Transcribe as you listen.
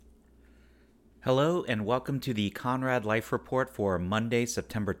Hello and welcome to the Conrad Life Report for Monday,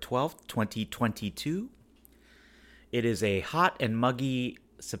 September 12th, 2022. It is a hot and muggy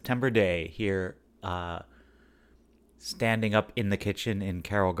September day here, standing up in the kitchen in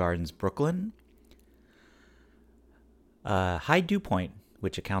Carroll Gardens, Brooklyn. High dew point,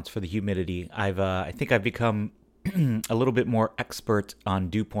 which accounts for the humidity. I think I've become a little bit more expert on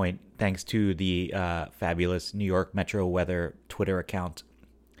dew point thanks to the fabulous New York Metro Weather Twitter account.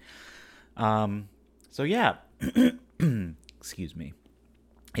 So yeah, excuse me.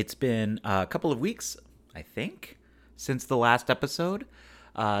 It's been a couple of weeks, I think, since the last episode.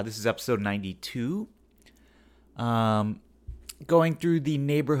 This is episode 92. Going through the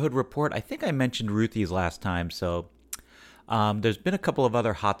neighborhood report, I think I mentioned Ruthie's last time, so there's been a couple of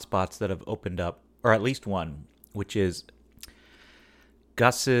other hotspots that have opened up, or at least one, which is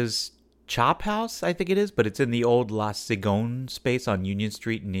Gus's Chop House, I think it is, but it's in the old La Cigone space on Union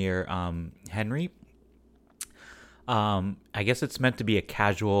Street near Henry. I guess it's meant to be a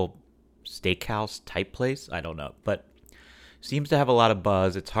casual steakhouse type place. I don't know, but seems to have a lot of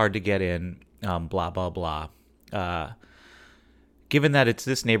buzz. It's hard to get in. Blah blah blah. Given that it's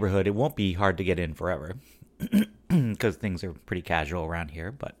this neighborhood, it won't be hard to get in forever because things are pretty casual around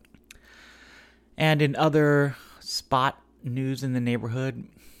here. And in other spot news in the neighborhood,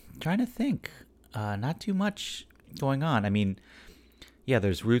 I'm trying to think, not too much going on. I mean, yeah,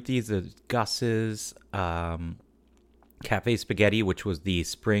 there's Ruthie's, there's Gus's. Cafe Spaghetti, which was the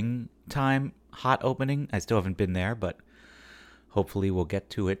springtime hot opening. I still haven't been there, but hopefully we'll get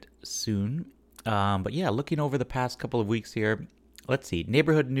to it soon. But yeah, looking over the past couple of weeks here, let's see.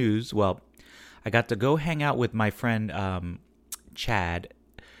 Neighborhood news. Well, I got to go hang out with my friend Chad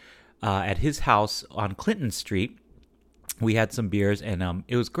at his house on Clinton Street. We had some beers, and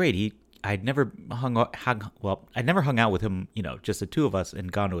it was great. I'd never hung out with him, just the two of us,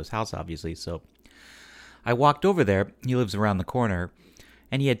 and gone to his house, obviously. So I walked over there. He lives around the corner,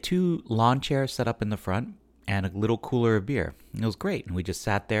 and he had two lawn chairs set up in the front and a little cooler of beer. It was great, and we just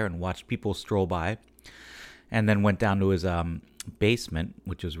sat there and watched people stroll by, and then went down to his basement,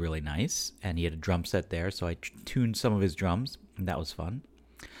 which was really nice, and he had a drum set there, so I tuned some of his drums, and that was fun.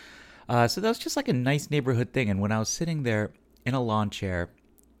 So that was just like a nice neighborhood thing, and when I was sitting there in a lawn chair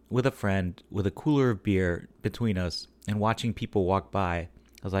with a friend with a cooler of beer between us and watching people walk by, I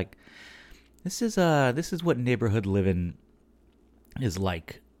was like, This is what neighborhood living is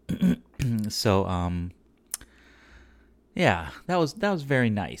like. So yeah, that was very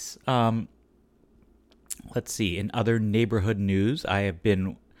nice. Let's see. In other neighborhood news, I had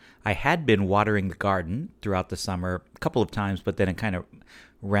been watering the garden throughout the summer a couple of times, but then it kind of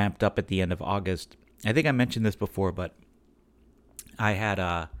ramped up at the end of August. I think I mentioned this before, but I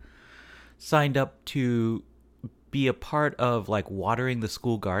had signed up to be a part of like watering the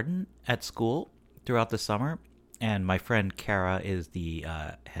school garden at school throughout the summer, and my friend Kara is the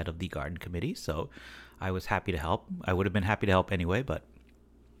head of the garden committee, so I was happy to help. I would have been happy to help anyway, but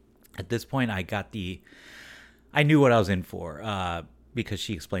at this point I knew what I was in for because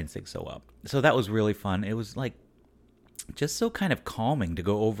she explains things so well. So that was really fun. It was like just so kind of calming to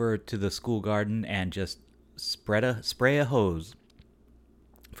go over to the school garden and just spray a hose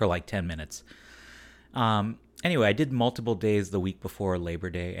for like 10 minutes. Anyway, I did multiple days the week before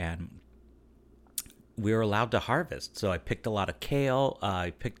Labor Day, and we were allowed to harvest. So I picked a lot of kale.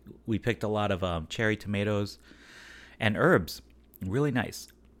 We picked a lot of cherry tomatoes and herbs. Really nice.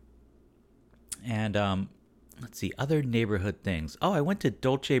 And let's see, other neighborhood things. Oh, I went to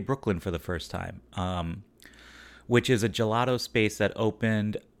Dolce Brooklyn for the first time, which is a gelato space that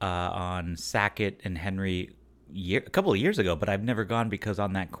opened on Sackett and Henry a couple of years ago, but I've never gone because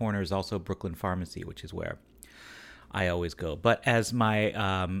on that corner is also Brooklyn Pharmacy, which is where I always go. But as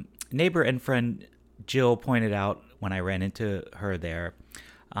my neighbor and friend Jill pointed out when I ran into her there,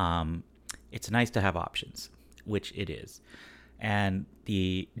 it's nice to have options, which it is. And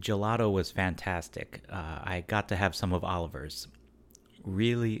the gelato was fantastic. I got to have some of Oliver's.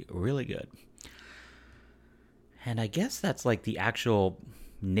 Really, really good. And I guess that's like the actual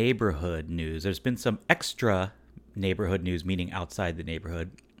neighborhood news. There's been some extra neighborhood news, meaning outside the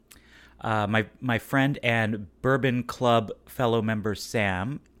neighborhood. My friend and Bourbon Club fellow member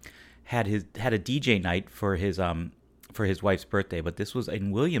Sam had a DJ night for his wife's birthday, but this was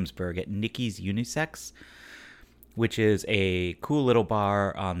in Williamsburg at Nikki's Unisex, which is a cool little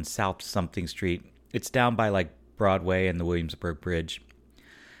bar on South something Street. It's down by like Broadway and the Williamsburg Bridge.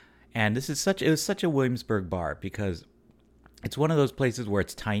 And it was such a Williamsburg bar because it's one of those places where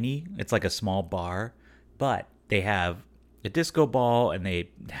it's tiny. It's like a small bar, but they have a disco ball and they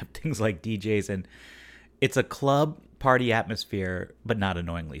have things like DJs, and it's a club party atmosphere, but not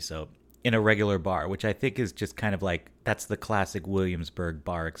annoyingly so. in a regular bar, which I think is just kind of like that's the classic Williamsburg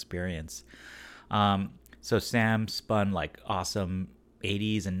bar experience. So Sam spun like awesome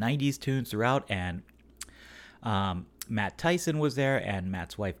 80s and 90s tunes throughout, and Matt Tyson was there and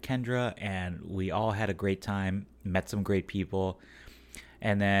Matt's wife Kendra, and we all had a great time, met some great people.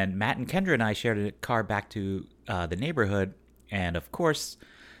 And then Matt and Kendra and I shared a car back to the neighborhood, and of course,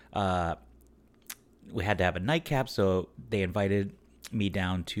 we had to have a nightcap, so they invited me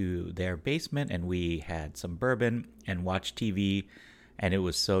down to their basement, and we had some bourbon and watched TV, and it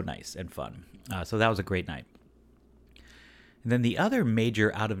was so nice and fun. So that was a great night. And then the other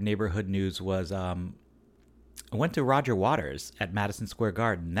major out-of-neighborhood news was I went to Roger Waters at Madison Square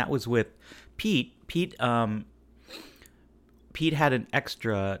Garden. That was with Pete. Pete had an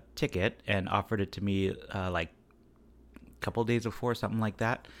extra ticket and offered it to me like a couple days before, something like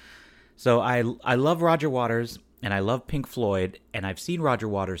that. So I love Roger Waters and I love Pink Floyd, and I've seen Roger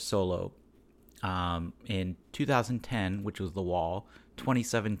Waters solo in 2010, which was The Wall,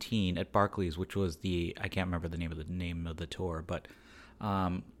 2017 at Barclays, which was I can't remember the name of the tour, but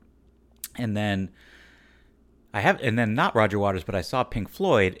and then not Roger Waters, but I saw Pink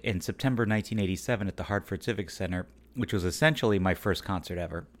Floyd in September 1987 at the Hartford Civic Center, which was essentially my first concert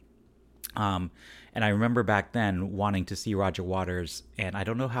ever. And I remember back then wanting to see Roger Waters, and I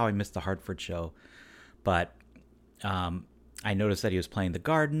don't know how I missed the Hartford show, but I noticed that he was playing the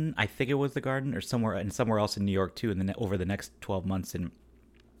Garden. I think it was the Garden, or somewhere else in New York too. And then over the next 12 months, and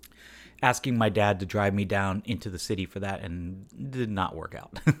asking my dad to drive me down into the city for that, and did not work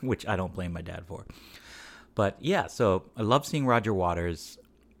out, which I don't blame my dad for. But yeah, so I love seeing Roger Waters.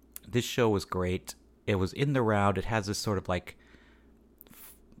 This show was great. It was in the round. It has this sort of like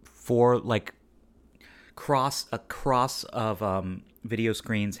cross of video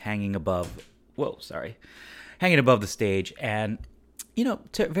screens hanging above. Hanging above the stage, and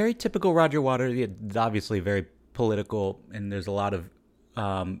very typical Roger Waters. It's obviously very political, and there's a lot of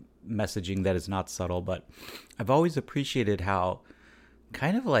messaging that is not subtle. But I've always appreciated how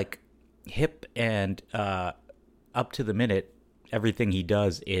kind of like hip and up to the minute everything he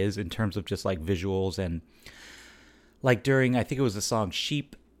does is, in terms of just like visuals, and like during, I think it was the song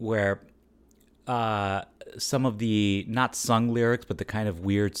Sheep, where some of the not sung lyrics but the kind of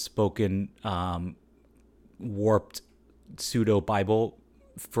weird spoken warped pseudo Bible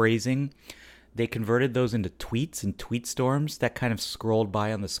phrasing, they converted those into tweets and tweet storms that kind of scrolled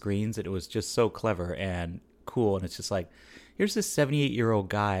by on the screens, and it was just so clever and cool. And it's just like, here's this 78-year-old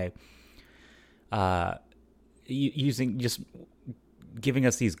guy just giving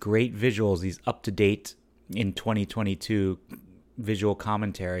us these great visuals, these up-to-date in 2022 visual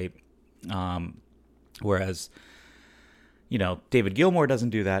commentary, whereas David Gilmour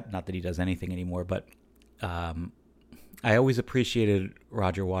doesn't do that. Not that he does anything anymore, but I always appreciated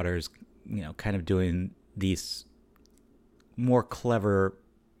Roger Waters, kind of doing these more clever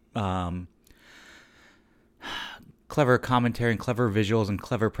commentary and clever visuals and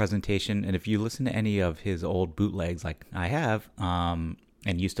clever presentation. And if you listen to any of his old bootlegs, like I have, and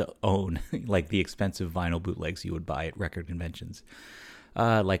used to own, like the expensive vinyl bootlegs you would buy at record conventions,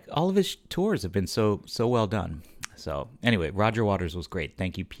 like all of his tours have been so well done. So anyway, Roger Waters was great.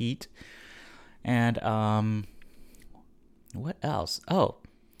 Thank you, Pete. And what else? Oh,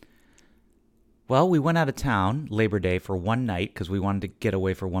 well, we went out of town Labor Day for one night because we wanted to get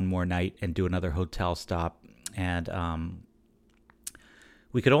away for one more night and do another hotel stop. And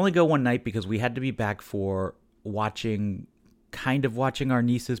we could only go one night because we had to be back for watching our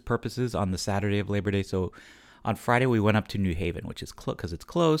niece's purposes on the Saturday of Labor Day. So on Friday we went up to New Haven, which is because it's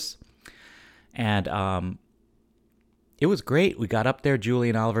close. And it was great. We got up there. Julie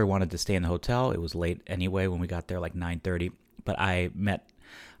and Oliver wanted to stay in the hotel. It was late anyway when we got there, like 9:30. But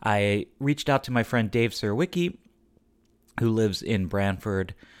I reached out to my friend Dave Serwicki, who lives in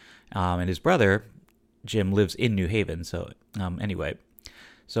Branford, and his brother Jim lives in New Haven. So anyway,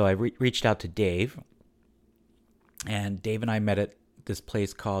 so I reached out to Dave, and Dave and I met at this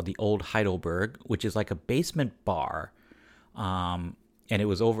place called the Old Heidelberg, which is like a basement bar, and it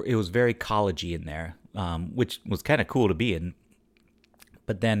was very collegey in there, which was kind of cool to be in.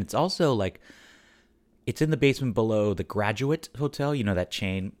 But then it's also like, it's in the basement below the Graduate Hotel, that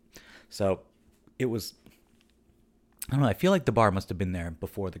chain. So it was, I don't know, I feel like the bar must have been there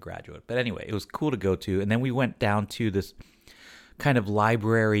before the Graduate. But anyway, it was cool to go to. And then we went down to this kind of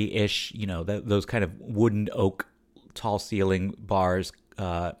library-ish, those kind of wooden oak, tall ceiling bars.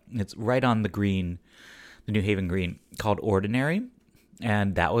 It's right on the green, the New Haven Green, called Ordinary.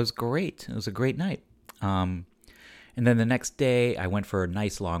 And that was great. It was a great night. And And then the next day, I went for a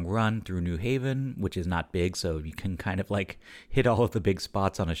nice long run through New Haven, which is not big, so you can kind of like hit all of the big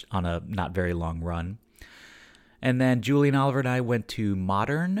spots on a not very long run. And then Julie and Oliver and I went to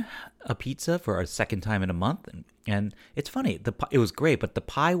Modern, a pizza, for our second time in a month. And it's funny, it was great, but the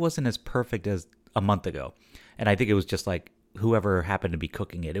pie wasn't as perfect as a month ago. And I think it was just like whoever happened to be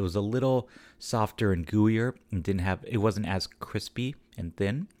cooking it. It was a little softer and gooier and it wasn't as crispy and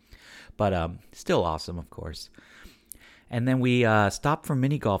thin, but still awesome, of course. And then we stopped for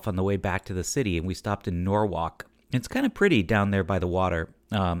mini golf on the way back to the city, and we stopped in Norwalk. It's kind of pretty down there by the water.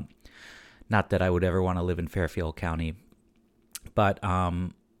 Not that I would ever want to live in Fairfield County, but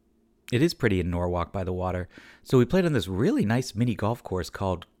it is pretty in Norwalk by the water. So we played on this really nice mini golf course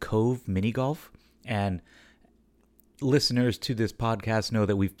called Cove Mini Golf. And listeners to this podcast know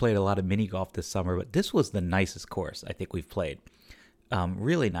that we've played a lot of mini golf this summer, but this was the nicest course I think we've played.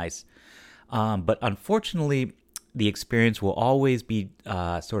 Really nice. But unfortunately, the experience will always be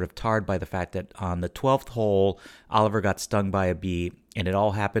sort of tarred by the fact that on the 12th hole, Oliver got stung by a bee, and it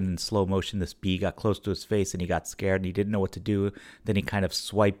all happened in slow motion. This bee got close to his face, and he got scared, and he didn't know what to do. Then he kind of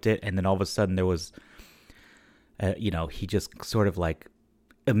swiped it, and then all of a sudden there was, he just sort of like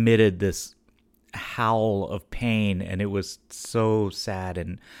emitted this howl of pain, and it was so sad.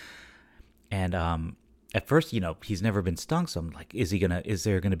 And at first, he's never been stung, so I'm like, is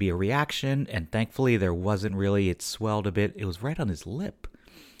there gonna be a reaction? And thankfully there wasn't really. It swelled a bit. It was right on his lip.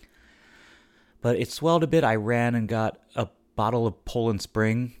 But it swelled a bit. I ran and got a bottle of Poland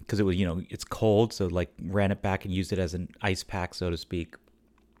Spring because it was, it's cold, so like ran it back and used it as an ice pack, so to speak.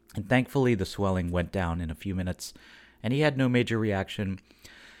 And thankfully the swelling went down in a few minutes, and he had no major reaction.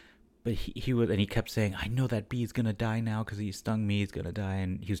 But he kept saying, I know that bee's going to die now because he stung me. He's going to die.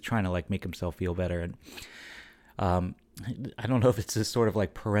 And he was trying to like make himself feel better. And I don't know if it's this sort of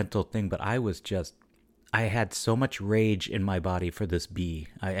like parental thing, but I had so much rage in my body for this bee.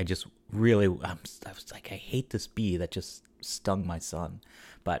 I was like, I hate this bee that just stung my son.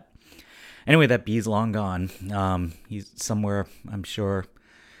 But anyway, that bee's long gone. He's somewhere, I'm sure,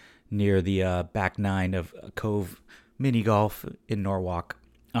 near the back nine of Cove Mini Golf in Norwalk.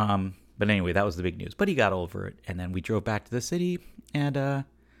 But anyway, that was the big news. But he got over it, and then we drove back to the city, and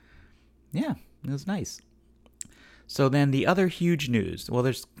yeah, it was nice. So then the other huge news, well,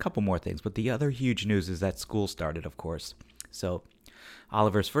 there's a couple more things, but the other huge news is that school started, of course. So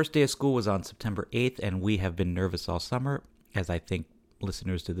Oliver's first day of school was on September 8th, and we have been nervous all summer, as I think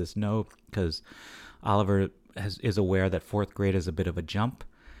listeners to this know, because Oliver is aware that fourth grade is a bit of a jump,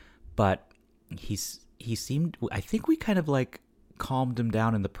 but he seemed, I think we kind of like calmed him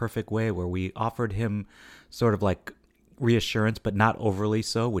down in the perfect way, where we offered him sort of like reassurance, but not overly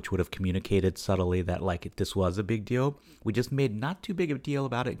so, which would have communicated subtly that like this was a big deal. We just made not too big of a deal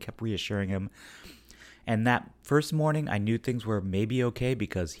about it and kept reassuring him. And that first morning, I knew things were maybe okay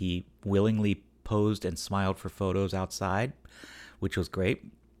because he willingly posed and smiled for photos outside, which was great.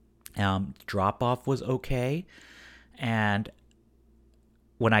 Drop-off was okay. And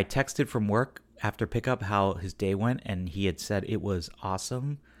when I texted from work after pickup how his day went, and he had said it was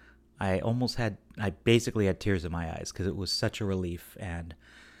awesome, I basically had tears in my eyes because it was such a relief, and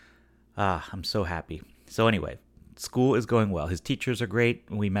I'm so happy. So anyway, school is going well. His teachers are great.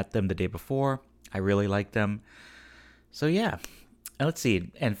 We met them the day before. I really like them. So yeah, let's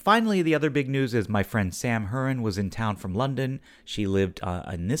see. And finally, the other big news is my friend Sam Huron was in town from London. She lived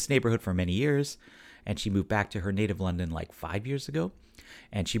in this neighborhood for many years, and she moved back to her native London like 5 years ago.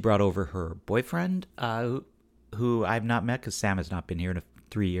 And she brought over her boyfriend, who I've not met because Sam has not been here in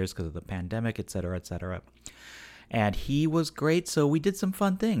 3 years because of the pandemic, et cetera, et cetera. And he was great, so we did some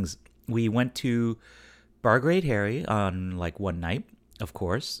fun things. We went to Bar Great Harry on like one night, of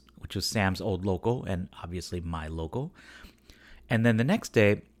course, which was Sam's old local and obviously my local. And then the next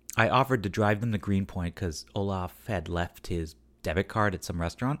day, I offered to drive them to Greenpoint because Olaf had left his debit card at some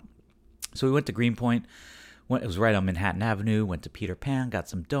restaurant. So we went to Greenpoint. It was right on Manhattan Avenue, went to Peter Pan, got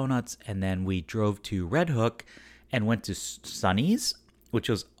some donuts, and then we drove to Red Hook and went to Sonny's, which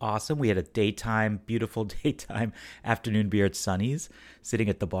was awesome. We had a beautiful daytime afternoon beer at Sonny's, sitting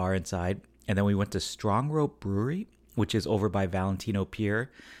at the bar inside. And then we went to Strong Rope Brewery, which is over by Valentino Pier,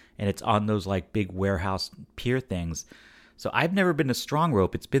 and it's on those like big warehouse pier things. So I've never been to Strong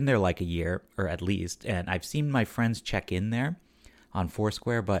Rope. It's been there like a year, or at least, and I've seen my friends check in there on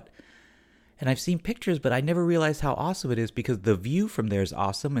Foursquare, and I've seen pictures, but I never realized how awesome it is because the view from there is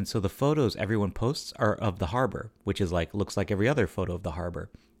awesome. And so the photos everyone posts are of the harbor, which is like, looks like every other photo of the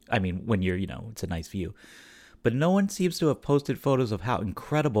harbor. I mean, when you're, it's a nice view. But no one seems to have posted photos of how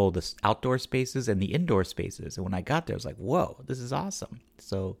incredible the outdoor spaces and the indoor spaces. And when I got there, I was like, whoa, this is awesome.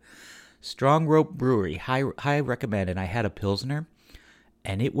 So Strong Rope Brewery, high recommend. And I had a Pilsner,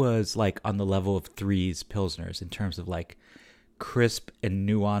 and it was like on the level of Three's Pilsners in terms of like crisp and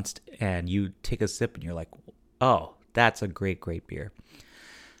nuanced. And you take a sip and you're like, oh, that's a great beer.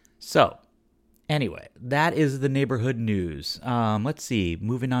 So, anyway, that is the neighborhood news. Let's see.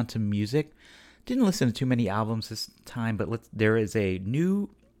 Moving on to music. Didn't listen to too many albums this time, but there is a new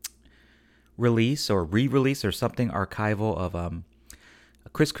release or re-release or something archival of a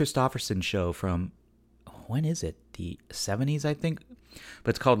Chris Christopherson show from, when is it? The 70s, I think.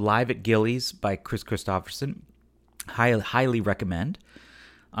 But it's called Live at Gilley's by Chris Christopherson. Highly recommend.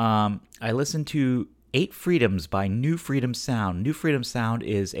 I listened to 8 Freedoms by New Freedom Sound. New Freedom Sound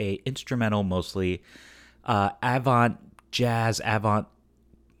is a instrumental, mostly avant jazz, avant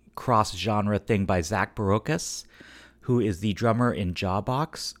cross genre thing by Zach Barocas, who is the drummer in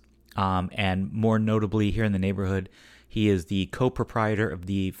Jawbox, and more notably here in the neighborhood, he is the co-proprietor of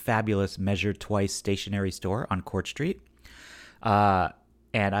the fabulous Measure Twice stationery store on Court Street. And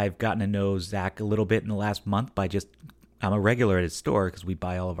I've gotten to know Zach a little bit in the last month by I'm a regular at his store because we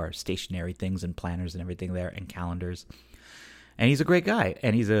buy all of our stationery things and planners and everything there and calendars. And he's a great guy,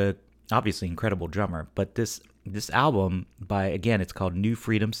 and he's a obviously incredible drummer. But this album it's called New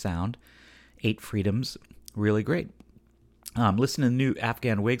Freedom Sound, 8 Freedoms, really great. Listen to the new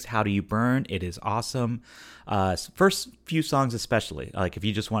Afghan Wigs, How Do You Burn? It is awesome. First few songs especially, like if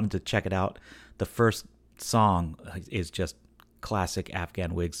you just wanted to check it out, the first song is just classic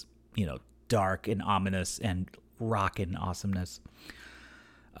Afghan Wigs, dark and ominous and rockin' awesomeness.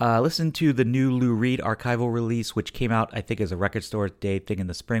 Listen to the new Lou Reed archival release, which came out, I think, as a Record Store Day thing in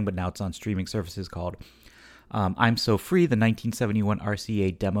the spring, but now it's on streaming services, called I'm So Free, the 1971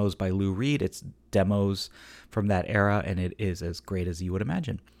 RCA demos by Lou Reed. It's demos from that era, and it is as great as you would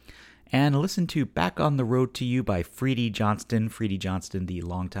imagine. And listen to Back on the Road to You by Freedy Johnston. Freedy Johnston, the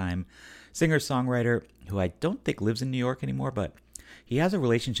longtime singer-songwriter who I don't think lives in New York anymore, but he has a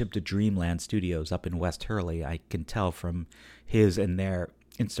relationship to Dreamland Studios up in West Hurley. I can tell from his and their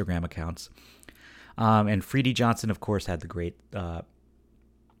Instagram accounts. And Freedy Johnston, of course, had the great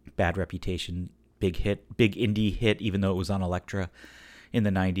Bad Reputation big indie hit, even though it was on Elektra in the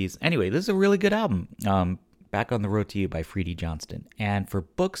 90s. Anyway, this is a really good album. Back on the Road to You by Freedy Johnston. And for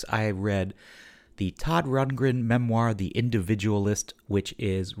books, I read the Todd Rundgren memoir, The Individualist, which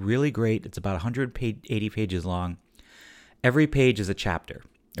is really great. It's about 180 pages long. Every page is a chapter,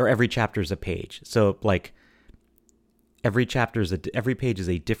 or every chapter is a page. So, like, every page is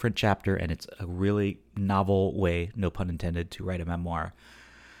a different chapter, and it's a really novel way, no pun intended, to write a memoir.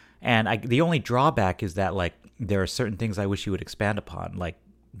 And the only drawback is that, like, there are certain things I wish you would expand upon, like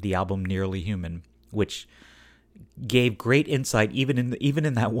the album Nearly Human, which gave great insight. Even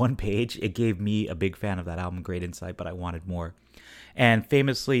in that one page, it gave me, a big fan of that album, great insight, but I wanted more. And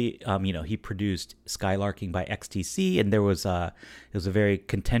famously, he produced Skylarking by XTC, and it was a very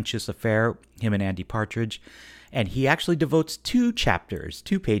contentious affair, him and Andy Partridge. And he actually devotes 2 pages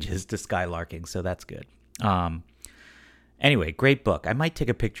to Skylarking, so that's good. Anyway, great book. I might take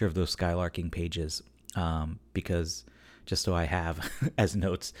a picture of those Skylarking pages, because just so I have as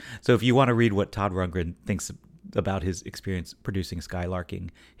notes. So if you want to read what Todd Rundgren thinks about his experience producing Skylarking,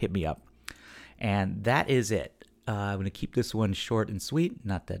 hit me up. And that is it. I'm going to keep this one short and sweet.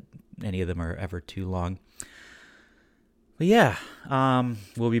 Not that any of them are ever too long. But yeah,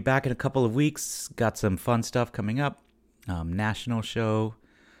 we'll be back in a couple of weeks. Got some fun stuff coming up. National show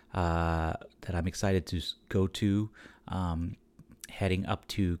that I'm excited to go to. Heading up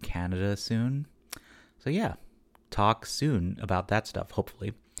to Canada soon. So yeah, talk soon about that stuff,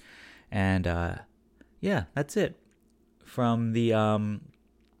 hopefully. And yeah, that's it. From the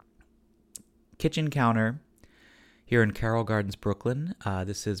kitchen counter here in Carroll Gardens, Brooklyn,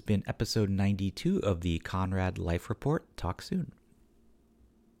 this has been episode 92 of the Conrad Life Report. Talk soon.